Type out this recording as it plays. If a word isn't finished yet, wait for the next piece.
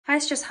Hi,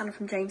 it's just Hannah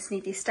from James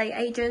Needy Estate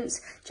Agents,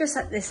 just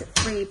at this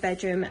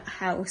 3-bedroom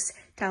house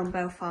down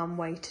Bell Farm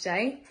Way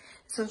today.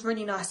 This one's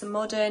really nice and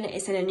modern.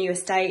 It's in a new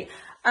estate,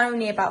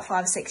 only about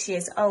 5 or 6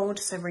 years old,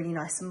 so really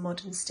nice and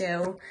modern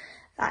still.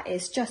 That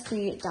is just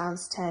the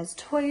downstairs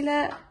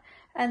toilet.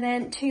 And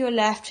then to your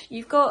left,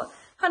 you've got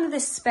kind of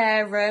this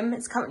spare room.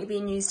 It's currently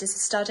being used as a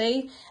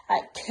study.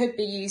 It could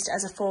be used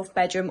as a 4th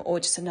bedroom or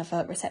just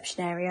another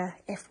reception area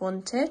if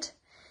wanted.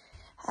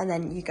 And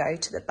then you go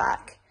to the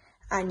back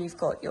and you've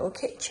got your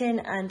kitchen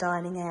and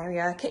dining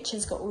area.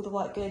 Kitchen's got all the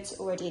white goods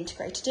already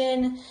integrated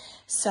in.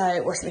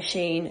 So washing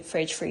machine,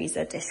 fridge,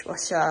 freezer,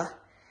 dishwasher.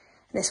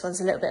 And this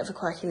one's a little bit of a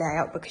quirky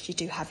layout because you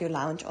do have your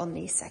lounge on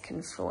the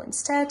 2nd floor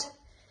instead.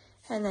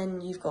 And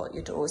then you've got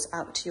your doors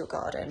out to your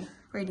garden.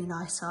 Really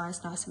nice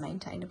size, nice and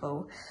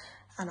maintainable.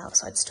 And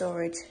outside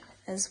storage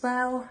as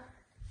well.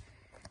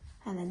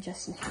 And then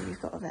just in here you've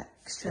got an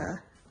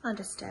extra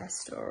understairs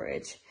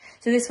storage.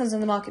 So this one's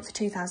on the market for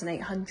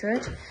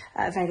 $2,800,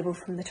 available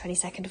from the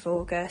 22nd of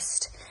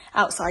August.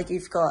 Outside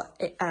you've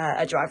got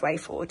a driveway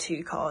for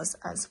 2 cars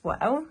as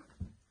well.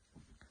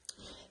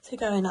 So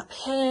going up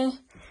here,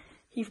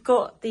 you've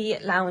got the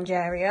lounge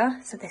area.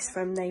 So this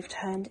room they've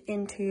turned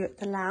into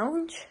the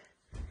lounge.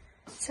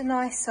 It's a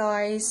nice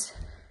size.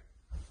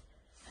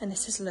 And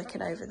this is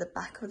looking over the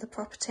back of the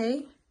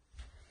property.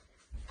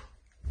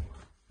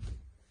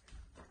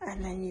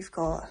 And then you've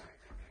got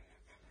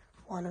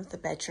one of the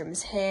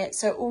bedrooms here.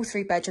 So all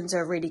 3 bedrooms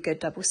are a really good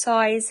double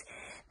size.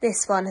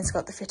 This one has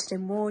got the fitted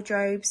in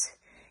wardrobes.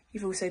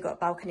 You've also got a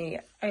balcony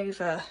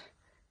over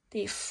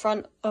the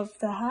front of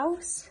the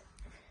house.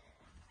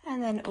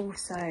 And then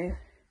also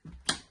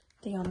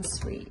the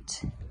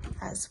ensuite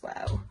as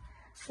well,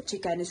 which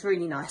again is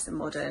really nice and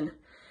modern.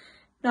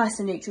 Nice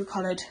and neutral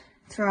coloured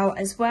throughout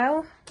as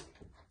well.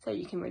 So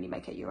you can really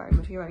make it your own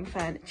with your own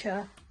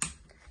furniture.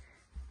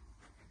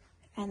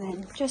 And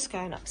then just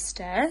going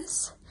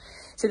upstairs.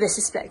 So this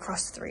is split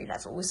across 3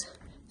 levels.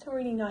 So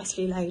really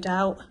nicely laid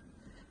out.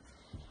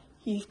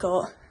 You've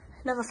got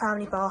another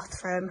family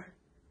bathroom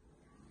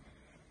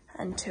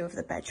and 2 of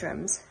the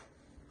bedrooms.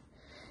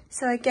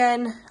 So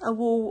again, a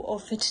wall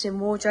of fitted in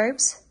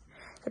wardrobes,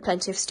 so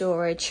plenty of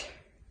storage.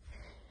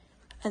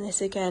 And this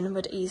again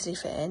would easily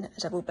fit in a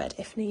double bed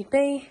if need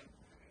be.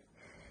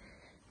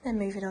 Then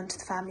moving on to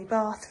the family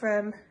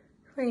bathroom,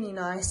 really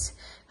nice,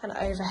 an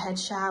overhead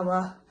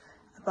shower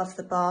above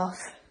the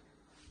bath.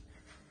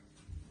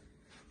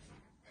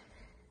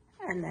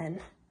 And then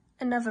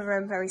another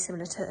room very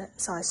similar to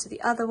size to the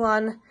other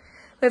one,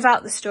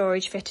 without the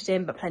storage fitted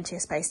in, but plenty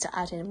of space to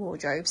add in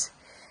wardrobes.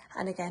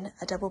 And again,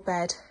 a double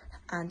bed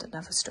and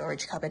another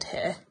storage cupboard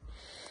here.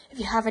 If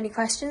you have any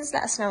questions,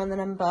 let us know on the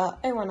number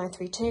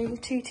 01932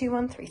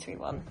 221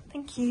 331.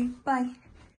 Thank you, bye.